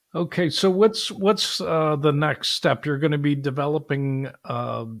 Okay, so what's the next step? You're going to be developing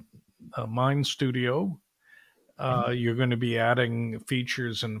a Mind Studio. You're going to be adding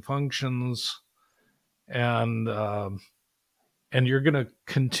features and functions, and you're going to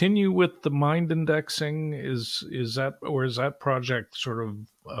continue with the mind indexing. Is that project sort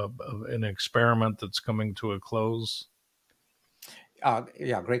of an experiment that's coming to a close?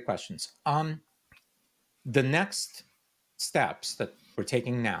 Yeah, great questions. The next steps that we're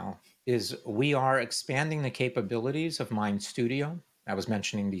taking now is we are expanding the capabilities of Mind Studio. I was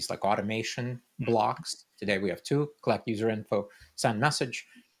mentioning these like automation blocks. Today we have 2: collect user info, send message.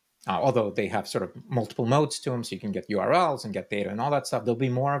 Although they have sort of multiple modes to them, so you can get URLs and get data and all that stuff. There'll be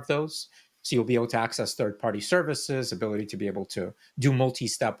more of those. So you'll be able to access third-party services, ability to be able to do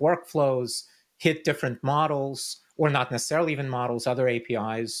multi-step workflows, hit different models, or not necessarily even models, other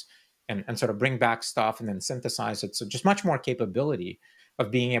APIs, and sort of bring back stuff and then synthesize it. So just much more capability of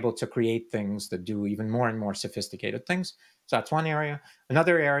being able to create things that do even more and more sophisticated things. So that's one area.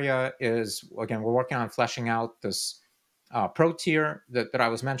 Another area is, again, we're working on fleshing out this pro tier that I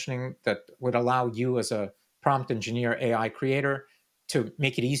was mentioning that would allow you as a prompt engineer AI creator to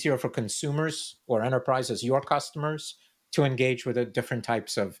make it easier for consumers or enterprises, your customers, to engage with it, different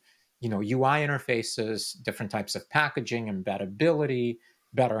types of UI interfaces, different types of packaging, embeddability,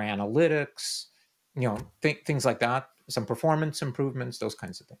 better analytics, things like that, some performance improvements, those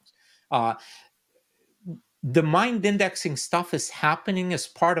kinds of things. The mind indexing stuff is happening as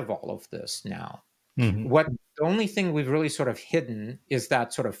part of all of this now. Mm-hmm. The only thing we've really sort of hidden is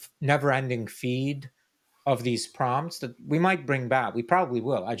that sort of never-ending feed of these prompts that we might bring back. We probably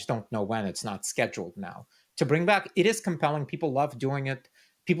will. I just don't know when. It's not scheduled now to bring back. It is compelling. People love doing it.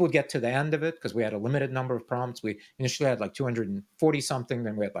 People would get to the end of it because we had a limited number of prompts. We initially had like 240 something,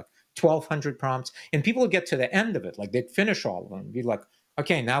 then we had like 1,200 prompts, and people would get to the end of it, like they'd finish all of them, and be like,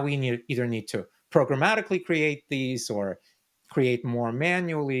 okay, now we either need to programmatically create these or create more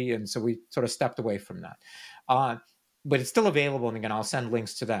manually, and so we sort of stepped away from that. But it's still available, and again, I'll send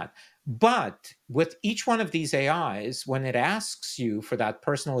links to that. But with each one of these AIs, when it asks you for that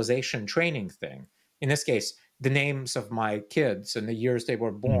personalization training thing, in this case, the names of my kids and the years they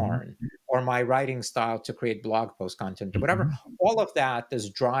were born, or my writing style to create blog post content, or whatever, all of that is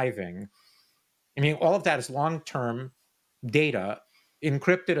driving. I mean, all of that is long-term data,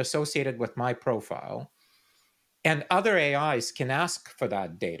 encrypted, associated with my profile. And other AIs can ask for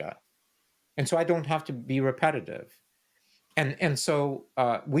that data. And so I don't have to be repetitive. And so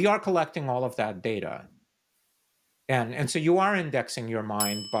we are collecting all of that data. And so you are indexing your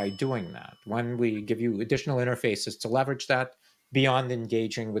mind by doing that. When we give you additional interfaces to leverage that beyond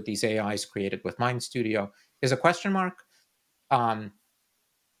engaging with these AIs created with Mind Studio is a question mark.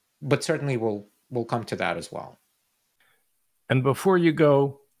 But certainly we'll come to that as well. And before you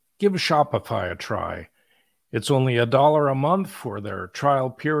go, give Shopify a try. It's only $1 a month for their trial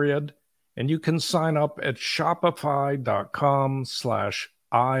period, and you can sign up at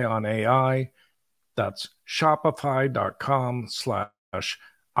shopify.com/EyeOnAI. That's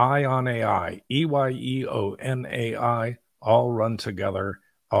shopify.com/EyeOnAI, EYEONAI, all run together,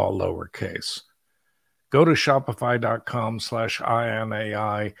 all lowercase. Go to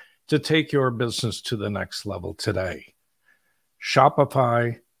shopify.com/EyeOnAI to take your business to the next level today.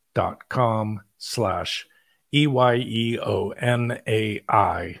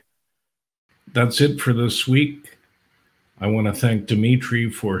 Shopify.com/EYEONAI. That's it for this week. I want to thank Dmitry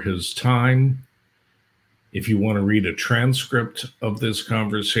for his time. If you want to read a transcript of this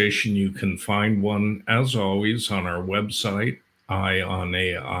conversation, you can find one, as always, on our website,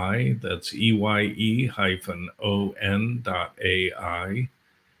 EyeOnAI. That's EYE-ON.AI.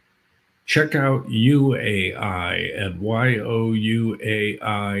 Check out YouAi at YOUAI.ai.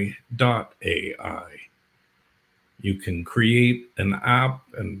 You can create an app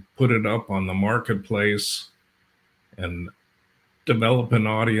and put it up on the marketplace and develop an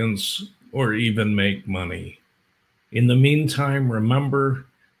audience or even make money. In the meantime, remember,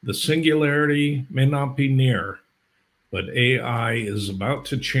 the singularity may not be near, but AI is about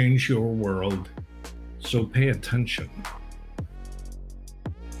to change your world, so pay attention.